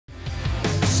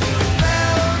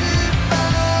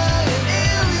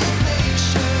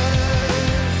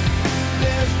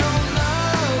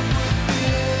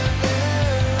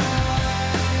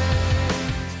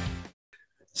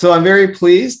So I'm very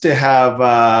pleased to have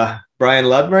Brian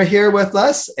Ludmer here with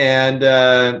us, and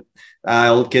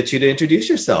I'll get you to introduce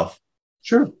yourself.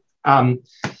 Sure. I'm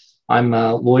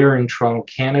a lawyer in Toronto,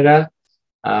 Canada.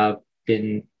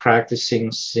 Been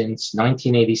practicing since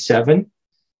 1987.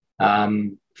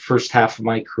 First half of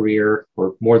my career,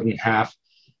 or more than half,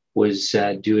 was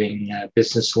doing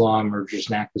business law,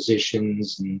 mergers and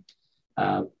acquisitions, and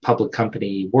public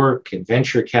company work and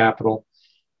venture capital.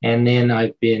 And then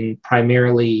I've been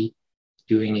primarily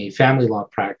doing a family law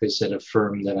practice at a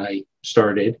firm that I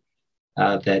started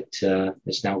that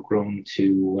has now grown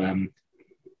to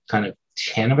kind of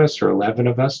 10 of us or 11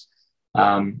 of us.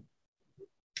 And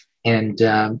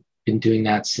been doing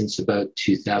that since about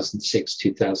 2006,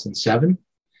 2007.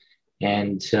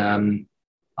 And I'm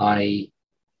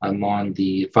on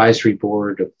the advisory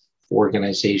board of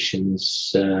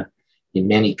organizations in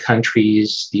many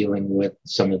countries dealing with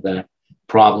some of the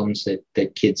problems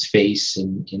that kids face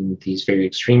in these very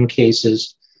extreme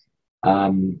cases.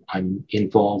 I'm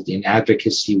involved in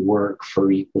advocacy work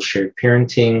for equal shared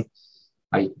parenting.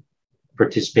 I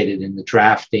participated in the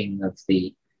drafting of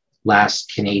the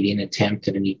last Canadian attempt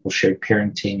at an equal shared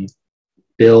parenting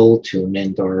bill to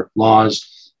amend our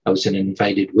laws. I was an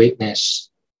invited witness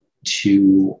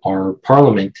to our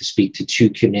parliament to speak to two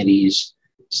committees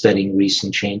studying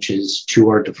recent changes to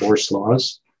our divorce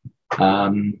laws.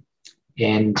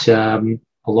 And a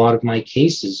lot of my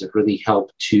cases have really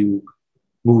helped to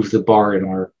move the bar in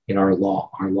our law.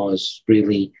 Our law is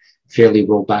really fairly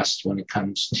robust when it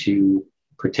comes to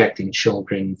protecting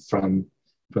children from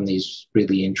these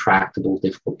really intractable,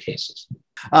 difficult cases.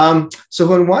 So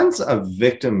when one's a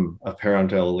victim of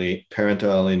parental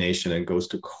alienation and goes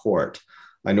to court,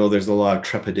 I know there's a lot of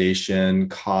trepidation,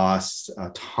 costs,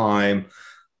 time.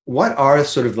 What are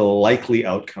sort of the likely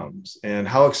outcomes, and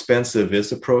how expensive is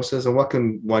the process, and what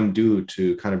can one do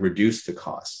to kind of reduce the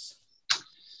costs?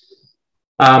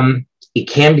 It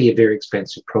can be a very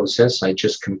expensive process. I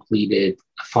just completed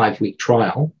a 5-week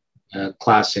trial, a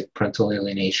classic parental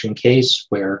alienation case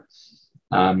where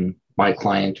my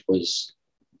client was,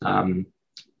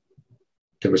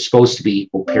 there was supposed to be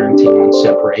equal parenting on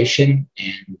separation,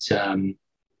 and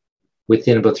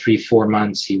within about 3-4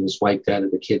 months, he was wiped out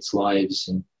of the kids' lives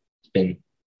and been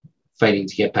fighting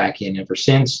to get back in ever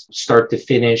since. Start to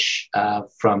finish,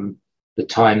 from the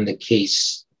time the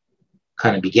case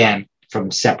kind of began,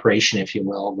 from separation, if you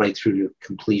will, right through to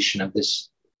completion of this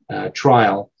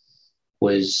trial,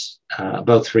 was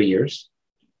about 3 years,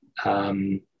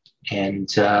 and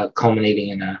culminating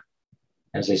in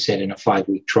as I said, in a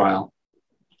 5-week trial.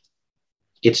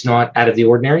 It's not out of the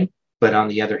ordinary, but on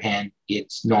the other hand,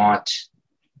 it's not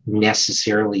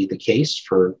necessarily the case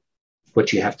for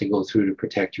what you have to go through to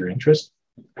protect your interest.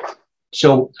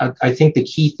 So I think the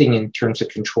key thing in terms of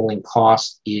controlling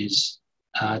cost is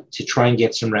to try and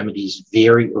get some remedies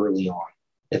very early on,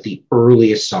 at the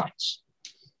earliest signs,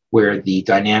 where the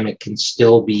dynamic can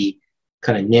still be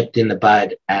kind of nipped in the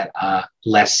bud at a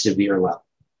less severe level.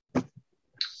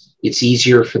 It's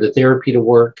easier for the therapy to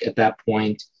work at that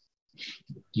point.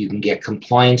 You can get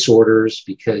compliance orders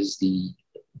because the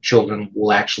children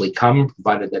will actually come,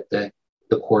 provided that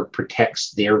the court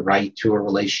protects their right to a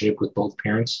relationship with both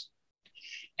parents.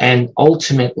 And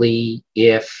ultimately,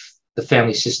 if the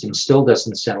family system still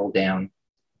doesn't settle down,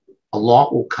 a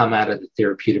lot will come out of the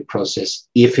therapeutic process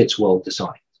if it's well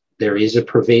designed. There is a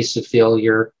pervasive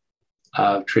failure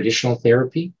of traditional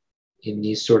therapy in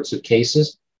these sorts of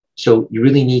cases. So you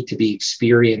really need to be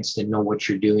experienced and know what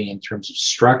you're doing in terms of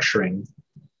structuring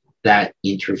that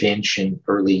intervention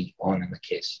early on in the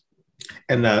case.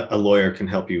 And a lawyer can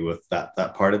help you with that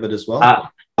part of it as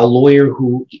well? A lawyer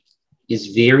who is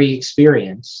very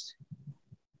experienced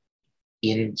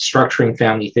in structuring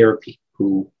family therapy,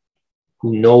 who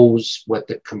knows what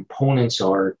the components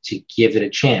are to give it a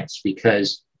chance,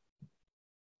 because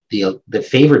the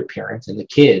favorite parent and the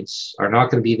kids are not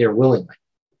going to be there willingly.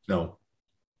 No.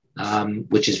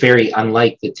 Which is very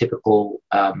unlike the typical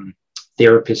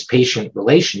therapist-patient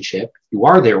relationship. You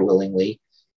are there willingly,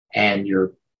 and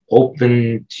you're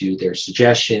open to their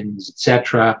suggestions,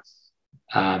 etc.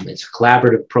 It's a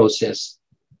collaborative process.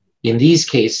 In these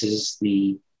cases,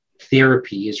 the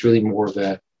therapy is really more of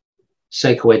a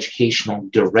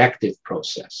psychoeducational directive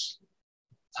process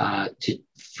to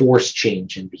force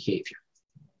change in behavior.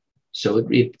 So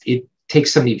it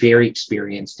takes somebody very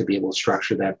experienced to be able to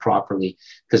structure that properly,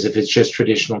 because if it's just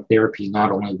traditional therapy,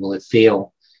 not only will it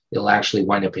fail, it'll actually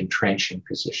wind up entrenching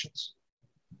positions.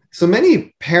 So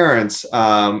many parents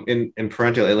in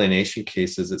parental alienation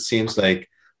cases, it seems like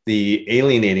the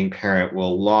alienating parent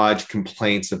will lodge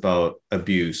complaints about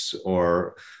abuse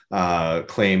or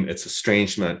claim it's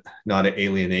estrangement, not an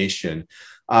alienation.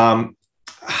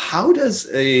 How does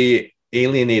a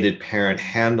alienated parent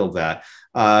handle that?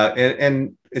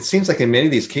 And it seems like in many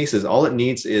of these cases, all it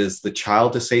needs is the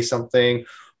child to say something,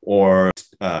 or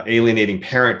alienating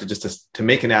parent to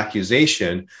make an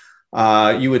accusation.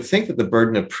 You would think that the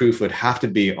burden of proof would have to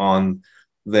be on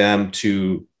them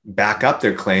to back up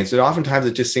their claims, but oftentimes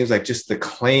it just seems like just the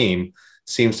claim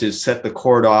seems to set the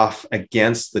court off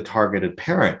against the targeted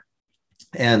parent.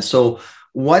 And so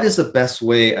what is the best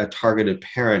way a targeted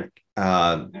parent,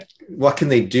 what can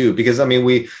they do? Because I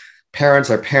mean,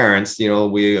 parents are parents,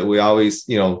 we always,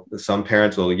 some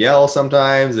parents will yell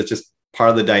sometimes. It's just part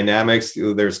of the dynamics.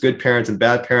 There's good parents and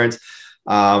bad parents.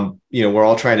 We're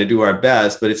all trying to do our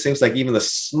best, but it seems like even the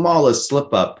smallest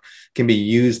slip up can be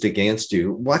used against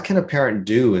you. What can a parent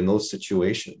do in those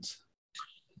situations?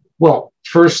 Well,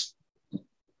 first, I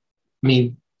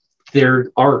mean,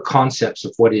 there are concepts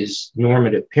of what is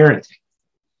normative parenting.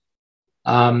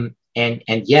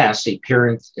 And yes, a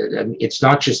parent, it's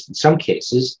not just in some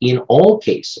cases, in all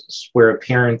cases where a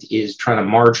parent is trying to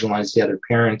marginalize the other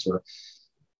parent or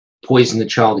poison the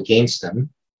child against them,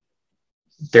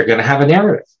 they're going to have a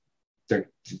narrative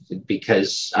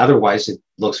because otherwise it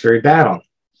looks very bad on them.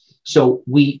 So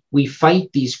we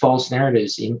fight these false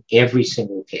narratives in every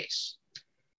single case.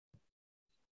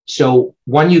 So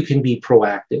one, you can be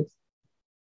proactive,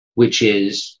 which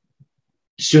is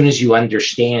as soon as you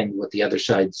understand what the other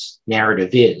side's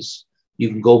narrative is, you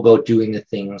can go about doing the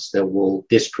things that will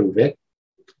disprove it.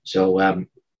 So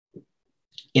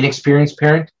inexperienced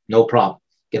parent, no problem.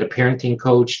 Get a parenting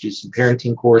coach, do some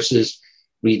parenting courses,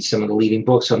 read some of the leading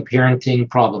books on parenting,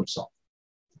 problem solve.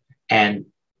 And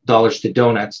dollars to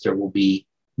donuts, there will be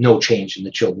no change in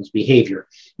the children's behavior.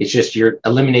 It's just you're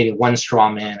eliminating one straw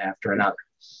man after another.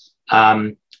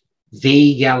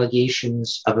 Vague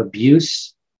allegations of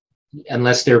abuse,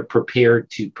 unless they're prepared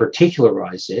to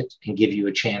particularize it and give you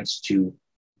a chance to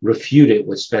refute it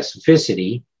with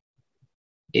specificity,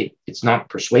 it's not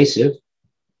persuasive.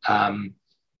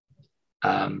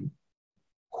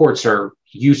 Courts are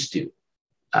used to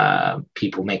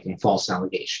people making false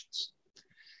allegations.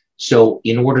 So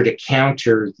in order to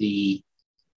counter the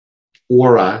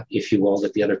aura, if you will,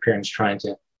 that the other parent's trying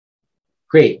to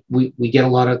create, we get a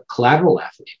lot of collateral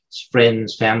affidavits,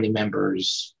 friends, family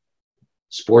members,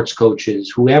 sports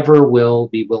coaches, whoever will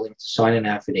be willing to sign an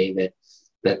affidavit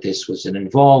that this was an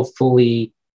involved,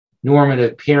 fully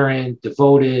normative parent,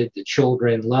 devoted, the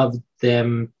children loved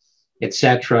them,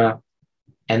 etc.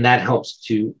 And that helps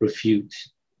to refute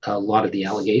a lot of the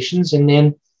allegations. And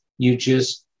then you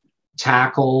just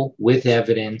tackle with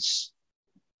evidence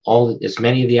as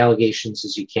many of the allegations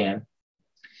as you can.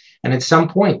 And at some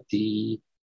point, the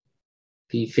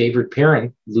favored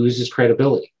parent loses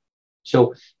credibility.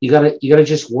 So you gotta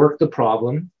just work the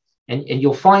problem. And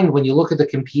you'll find when you look at the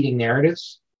competing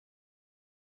narratives,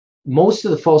 most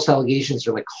of the false allegations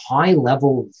are like high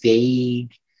level,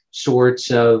 vague sorts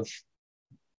of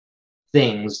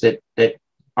things that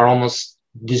are almost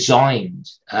designed.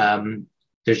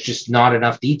 There's just not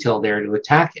enough detail there to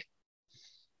attack it.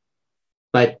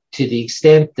 But to the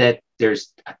extent that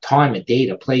there's a time, a date,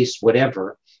 a place,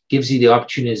 whatever, gives you the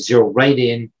opportunity to zero right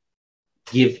in,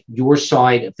 give your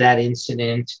side of that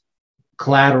incident,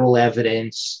 collateral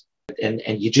evidence, and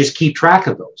you just keep track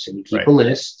of those. And you keep a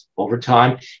list over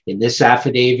time. In this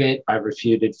affidavit, I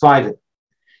refuted 5 of them.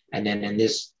 And then in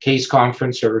this case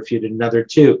conference, I refuted another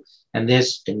 2. And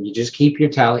you just keep your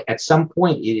tally. At some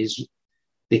point, it is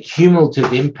the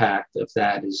cumulative impact of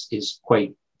that is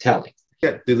quite telling.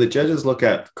 Yeah. Do the judges look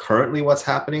at currently what's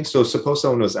happening? So suppose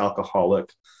someone was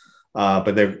alcoholic,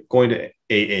 but they're going to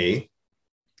AA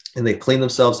and they clean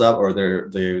themselves up, or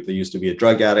they used to be a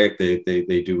drug addict.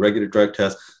 They do regular drug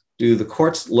tests. Do the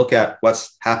courts look at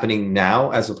what's happening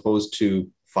now as opposed to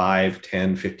 5,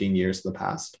 10, 15 years in the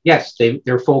past? Yes,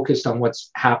 they're focused on what's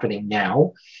happening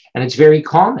now. And it's very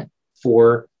common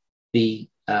for the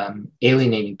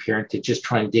alienating parent to just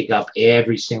try and dig up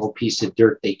every single piece of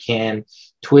dirt they can,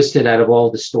 twist it out of all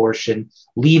distortion,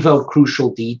 leave out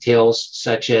crucial details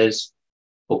such as,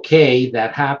 okay,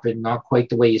 that happened, not quite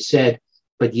the way you said,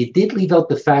 but you did leave out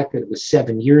the fact that it was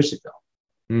 7 years ago.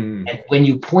 And when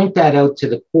you point that out to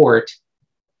the court,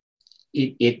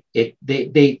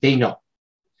 they know.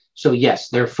 So yes,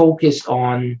 they're focused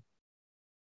on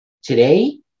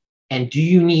today, and do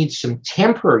you need some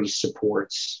temporary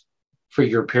supports for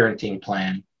your parenting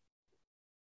plan?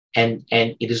 And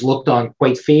it is looked on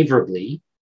quite favorably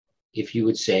if you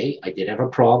would say, I did have a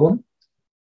problem.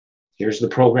 Here's the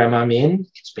program I'm in.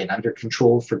 It's been under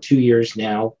control for 2 years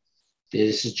now.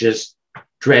 This is just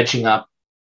dredging up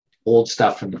old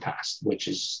stuff from the past, which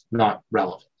is not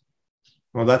relevant.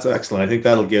 Well, that's excellent. I think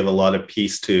that'll give a lot of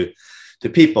peace to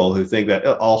people who think that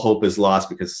all hope is lost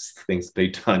because things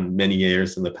they've done many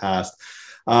years in the past.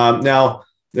 Now,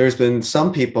 there's been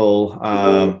some people,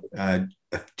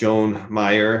 Joan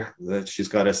Meier, that she's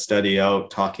got a study out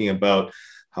talking about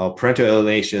how parental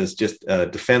alienation is just a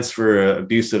defense for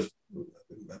abusive,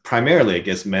 primarily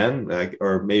against men,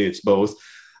 or maybe it's both.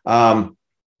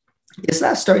 Is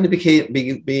that starting to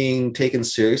be being taken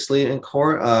seriously in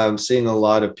court? I'm seeing a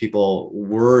lot of people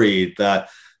worried that,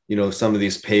 you know, some of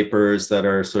these papers that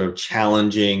are sort of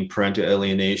challenging parental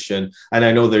alienation, and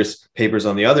I know there's papers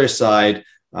on the other side,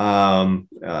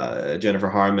 Jennifer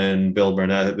Harman, Bill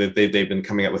Burnett, they've been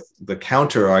coming up with the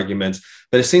counter arguments,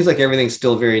 but it seems like everything's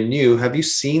still very new. Have you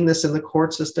seen this in the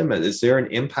court system? Is there an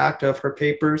impact of her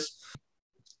papers?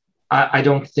 I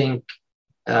don't think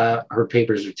her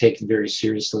papers are taken very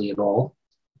seriously at all.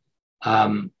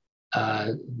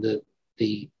 The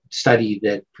study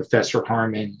that Professor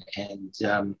Harman and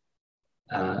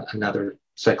another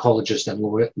psychologist and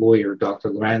lawyer, Dr.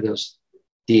 Lorandos,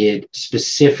 did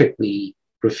specifically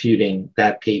refuting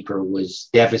that paper was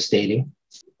devastating.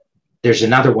 There's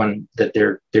another one that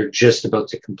they're just about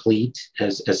to complete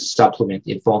as a supplement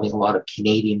involving a lot of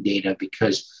Canadian data,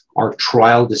 because our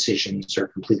trial decisions are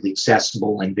completely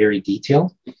accessible and very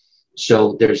detailed.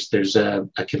 So there's a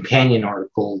companion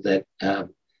article that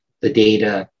the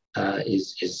data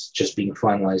is just being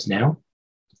finalized now.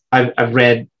 I've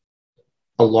read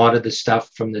a lot of the stuff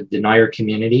from the denier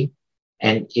community,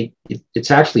 and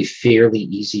it's actually fairly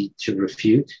easy to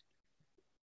refute,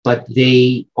 but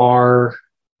they're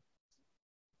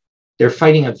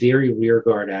fighting a very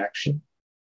rearguard action.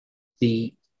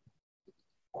 The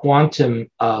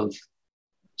quantum of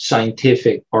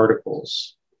scientific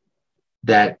articles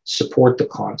that support the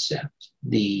concept,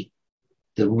 the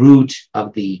root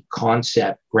of the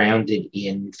concept grounded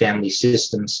in family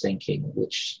systems thinking,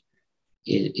 which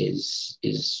is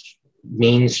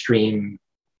mainstream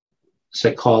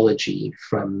psychology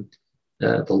from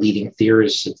the leading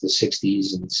theorists of the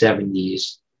 60s and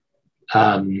 70s.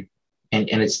 And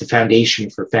it's the foundation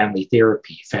for family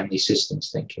therapy, family systems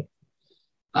thinking.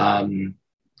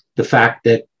 The fact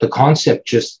that the concept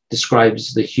just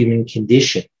describes the human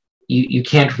condition. You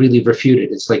can't really refute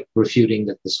it. It's like refuting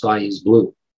that the sky is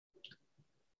blue.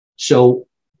 So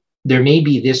there may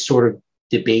be this sort of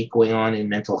debate going on in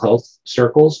mental health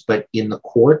circles, but in the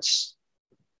courts,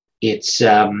 it's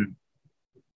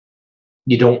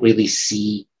you don't really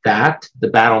see that. The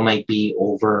battle might be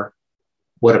over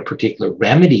what a particular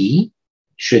remedy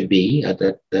should be.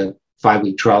 The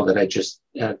 5-week trial that I just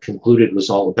concluded was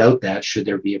all about that. Should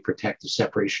there be a protective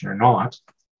separation or not?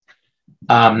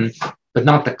 But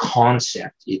not the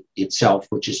concept itself,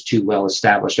 which is too well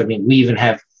established. I mean, we even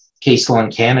have case law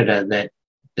in Canada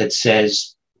that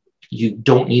says you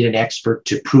don't need an expert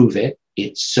to prove it.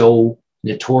 It's so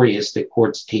notorious that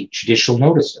courts take judicial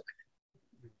notice of it.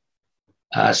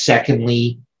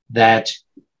 Secondly, that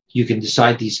you can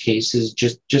decide these cases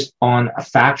just on a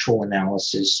factual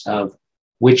analysis of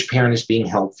which parent is being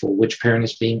helpful, which parent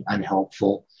is being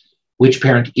unhelpful, which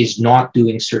parent is not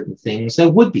doing certain things that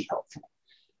would be helpful.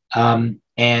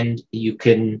 And you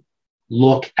can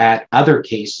look at other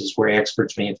cases where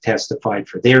experts may have testified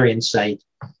for their insight.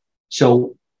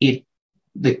 So the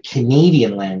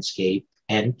Canadian landscape,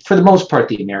 and for the most part,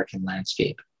 the American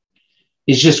landscape,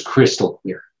 is just crystal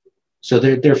clear. So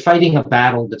they're fighting a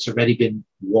battle that's already been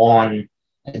won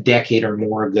a decade or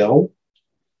more ago,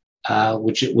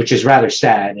 which is rather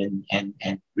sad and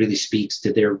really speaks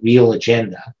to their real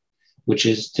agenda, which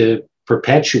is to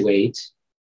perpetuate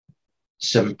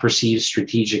some perceived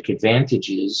strategic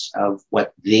advantages of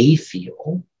what they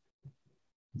feel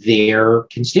their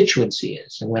constituency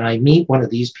is. And when I meet one of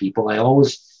these people, I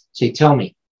always say, tell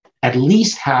me, at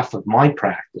least half of my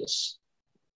practice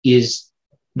is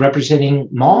representing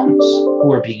moms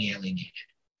who are being alienated.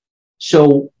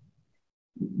 So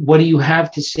what do you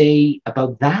have to say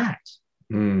about that?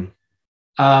 And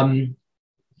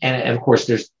of course,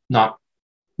 there's not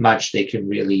much they can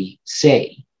really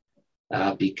say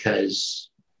because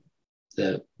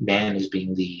the man is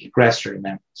being the aggressor in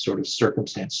that sort of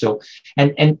circumstance. So,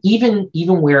 and even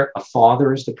where a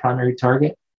father is the primary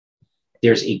target,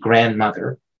 there's a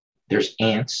grandmother, there's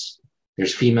aunts,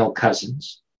 there's female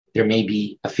cousins, there may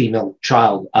be a female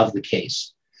child of the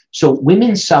case. So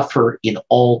women suffer in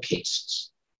all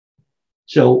cases.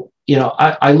 So, you know,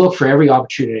 I look for every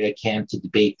opportunity I can to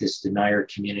debate this denier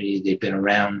community. They've been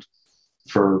around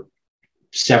for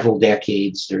several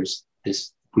decades. There's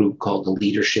this group called the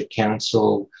Leadership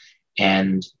Council,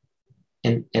 and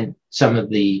some of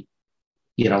the,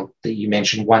 that you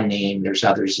mentioned one name, there's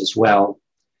others as well.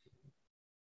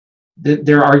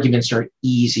 Their arguments are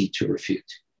easy to refute,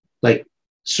 like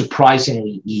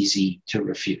surprisingly easy to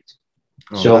refute.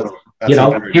 So,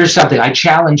 here's something. I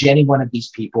challenge any one of these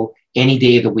people any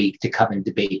day of the week to come and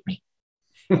debate me.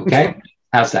 Okay?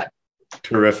 How's that?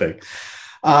 Terrific.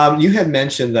 You had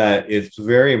mentioned that it's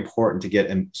very important to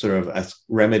get sort of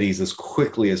remedies as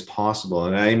quickly as possible.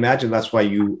 And I imagine that's why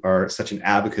you are such an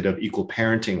advocate of equal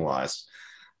parenting laws.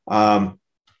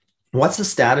 What's the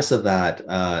status of that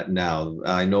now?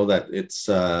 I know that it's,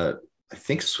 I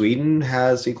think Sweden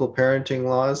has equal parenting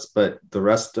laws, but the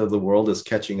rest of the world is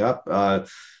catching up.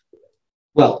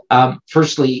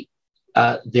 Firstly,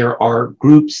 there are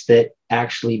groups that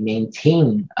actually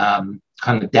maintain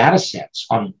kind of data sets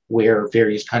on where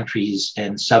various countries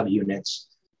and subunits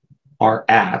are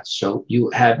at. So you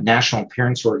have National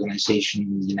Parents Organization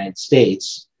in the United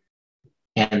States,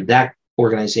 and that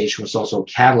organization was also a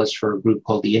catalyst for a group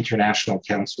called the International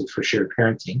Council for Shared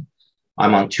Parenting.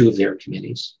 I'm on two of their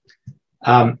committees.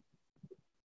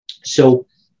 So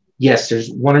yes,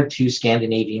 there's one or two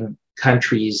Scandinavian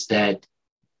countries that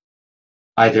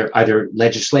either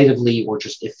legislatively or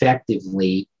just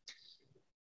effectively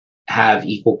have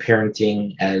equal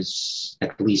parenting as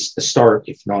at least the start,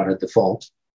 if not a default.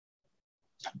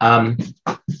 In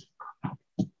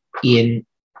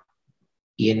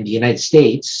the United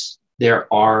States, there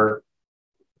are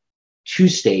two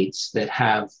states that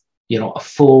have, a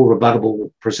full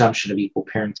rebuttable presumption of equal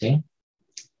parenting.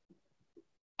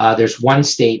 There's one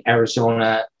state,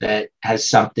 Arizona, that has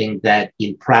something that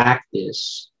in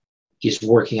practice is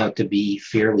working out to be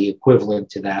fairly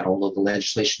equivalent to that, although the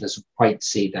legislation doesn't quite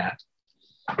say that.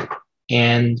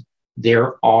 And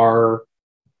there are,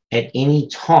 at any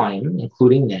time,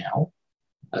 including now,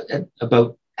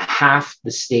 about half the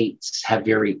states have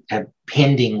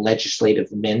pending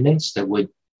legislative amendments that would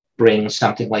bring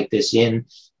something like this in,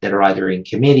 that are either in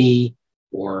committee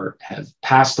or have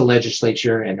passed the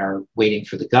legislature and are waiting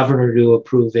for the governor to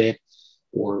approve it,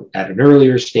 or at an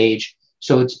earlier stage.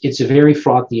 So it's a very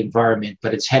frothy environment,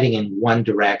 but it's heading in one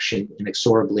direction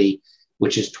inexorably,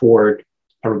 which is toward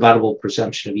a rebuttable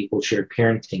presumption of equal shared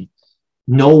parenting.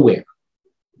 Nowhere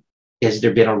has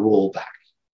there been a rollback.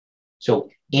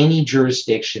 So any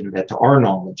jurisdiction that, to our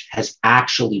knowledge, has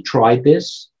actually tried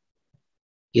this,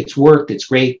 it's worked, it's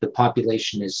great, the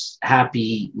population is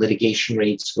happy, litigation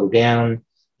rates go down,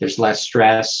 there's less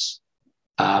stress.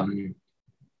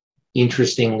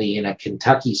 Interestingly, in a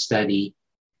Kentucky study,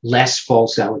 less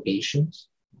false allegations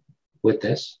with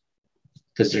this,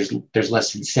 because there's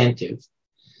less incentive.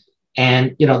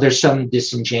 And, there's some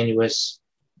disingenuous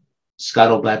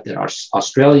scuttlebutt that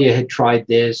Australia had tried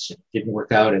this, it didn't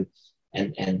work out,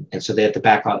 and so they had to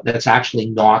back out. That's actually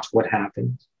not what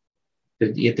happened.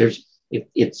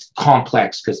 It's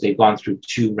complex because they've gone through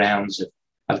 2 rounds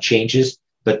of changes,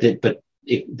 but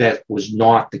that was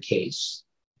not the case.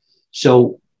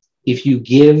 So if you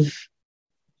give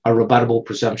a rebuttable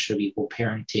presumption of equal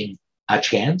parenting a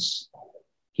chance,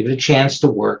 give it a chance to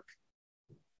work,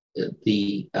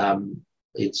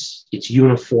 it's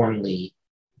uniformly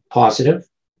positive.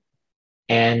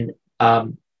 And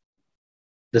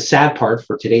the sad part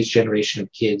for today's generation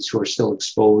of kids who are still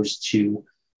exposed to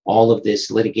all of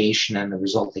this litigation and the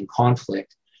resulting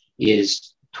conflict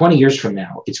is 20 years from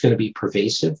now, it's going to be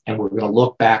pervasive, and we're going to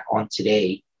look back on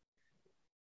today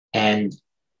and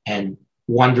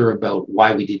wonder about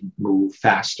why we didn't move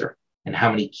faster and how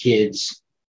many kids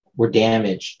were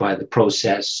damaged by the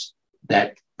process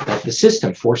that the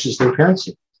system forces their parents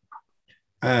in.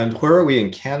 And where are we in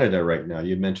Canada right now?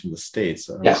 You mentioned the States.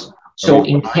 Yes. So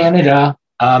in Canada,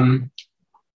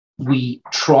 we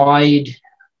tried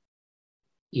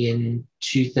in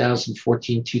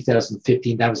 2014,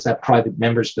 2015. That was that private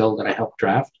members bill that I helped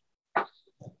draft.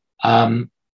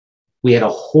 We had a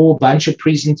whole bunch of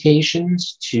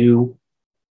presentations to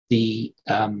the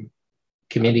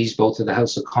committees, both of the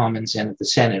House of Commons and of the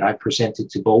Senate. I presented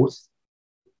to both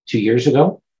 2 years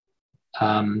ago.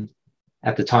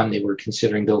 At the time, they were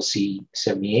considering Bill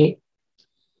C-78.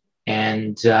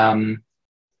 And,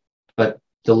 but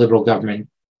the Liberal government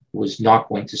was not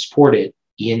going to support it.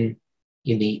 In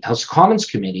the House of Commons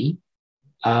committee,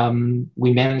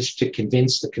 we managed to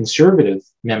convince the Conservative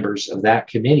members of that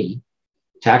committee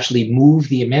to actually move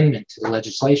the amendment to the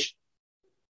legislation.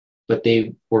 But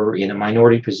they were in a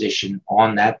minority position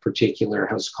on that particular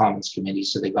House of Commons committee,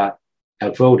 so they got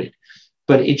outvoted.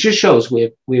 But it just shows we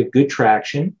have good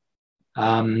traction.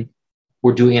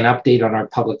 We're doing an update on our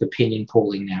public opinion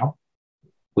polling now,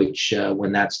 which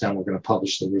when that's done, we're going to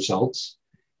publish the results.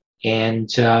 And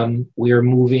we are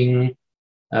moving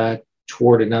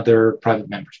toward another private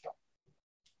members bill.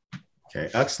 Okay,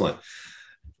 excellent.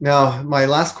 Now, my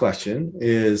last question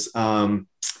is,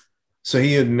 so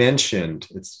he had mentioned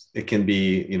it can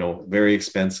be, very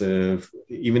expensive.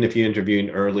 Even if you intervene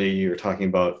early, you're talking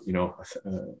about,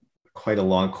 quite a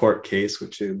long court case,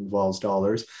 which involves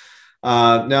dollars.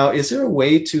 Now, is there a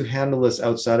way to handle this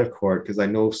outside of court? Because I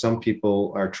know some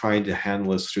people are trying to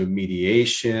handle this through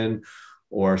mediation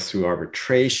or through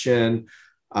arbitration.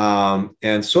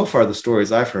 And so far, the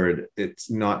stories I've heard, it's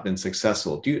not been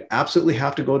successful. Do you absolutely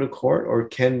have to go to court, or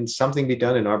can something be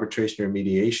done in arbitration or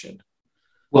mediation?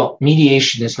 Well,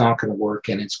 mediation is not going to work,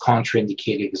 and it's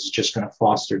contraindicated because it's just going to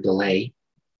foster delay.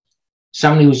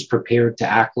 Somebody who's prepared to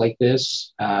act like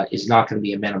this is not going to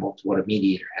be amenable to what a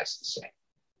mediator has to say.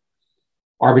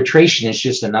 Arbitration is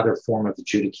just another form of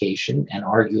adjudication, and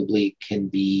arguably can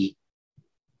be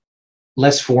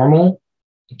less formal.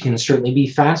 It can certainly be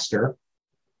faster,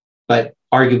 but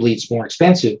arguably it's more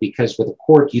expensive because with a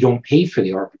court, you don't pay for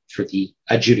the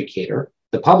adjudicator,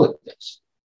 the public does.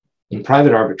 In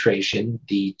private arbitration,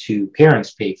 the two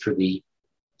parents pay for the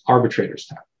arbitrator's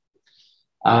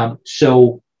time.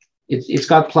 So it's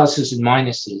got pluses and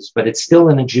minuses, but it's still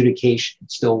an adjudication.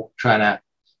 It's still trying to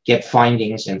get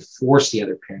findings and force the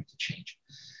other parent to change.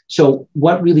 So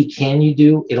what really can you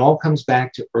do? It all comes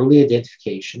back to early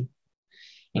identification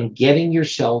and getting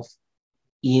yourself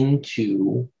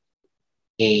into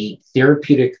a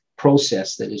therapeutic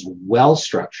process that is well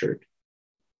structured,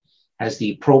 has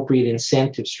the appropriate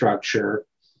incentive structure,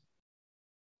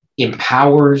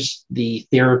 empowers the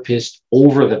therapist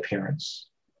over the parents,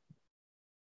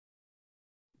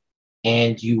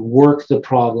 and you work the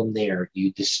problem there.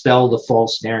 You dispel the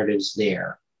false narratives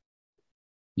there.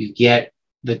 You get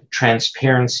the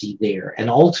transparency there. And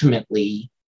ultimately,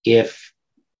 if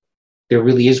there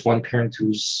really is one parent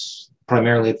who's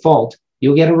primarily at fault,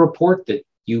 you'll get a report that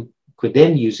you could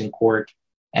then use in court,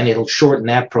 and it'll shorten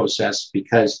that process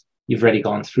because you've already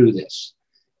gone through this.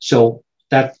 So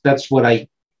that's what I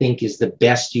think is the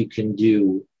best you can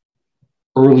do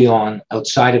early on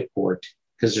outside of court,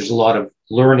 because there's a lot of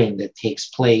learning that takes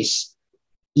place.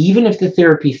 Even if the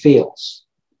therapy fails,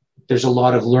 there's a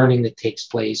lot of learning that takes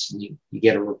place, and you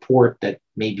get a report that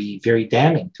may be very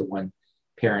damning to one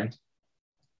parent.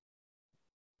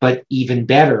 But even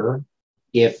better,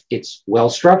 if it's well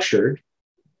structured,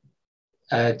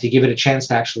 to give it a chance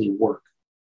to actually work.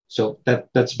 So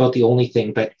that's about the only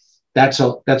thing, but that's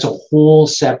a whole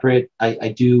separate,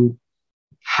 I do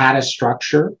how to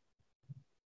structure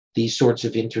these sorts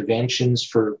of interventions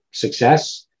for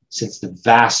success, since the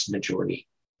vast majority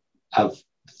of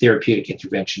therapeutic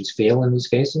interventions fail in these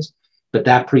cases. But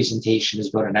that presentation is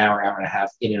about an hour, hour and a half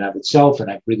in and of itself,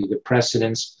 and I've really good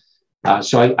precedents.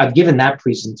 So I've given that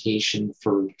presentation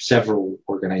for several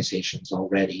organizations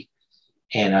already,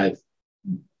 and I've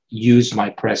used my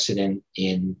precedent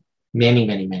in many,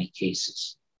 many, many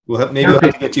cases. Well, maybe we'll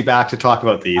have to get you back to talk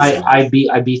about these. I'd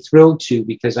be thrilled to,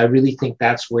 because I really think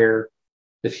that's where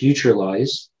the future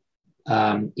lies,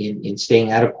 in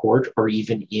staying out of court, or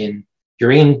even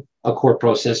you're in a court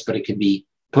process, but it can be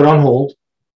put on hold. It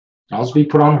can also be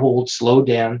put on hold, slowed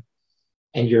down,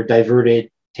 and you're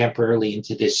diverted temporarily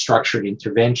into this structured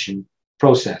intervention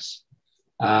process.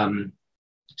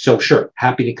 So sure,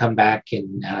 happy to come back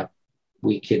and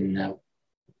we can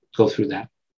go through that.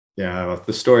 Yeah,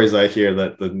 the stories I hear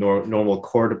that the normal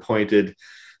court-appointed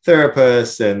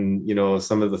therapists and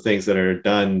some of the things that are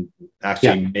done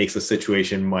actually makes the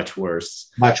situation much worse.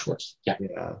 Much worse. Yeah.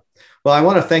 Well, I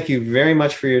want to thank you very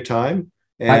much for your time,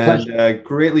 and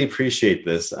greatly appreciate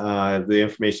this. The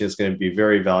information is going to be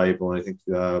very valuable, and I think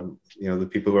the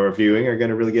people who are viewing are going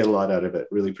to really get a lot out of it.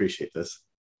 Really appreciate this.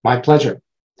 My pleasure.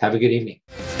 Have a good evening.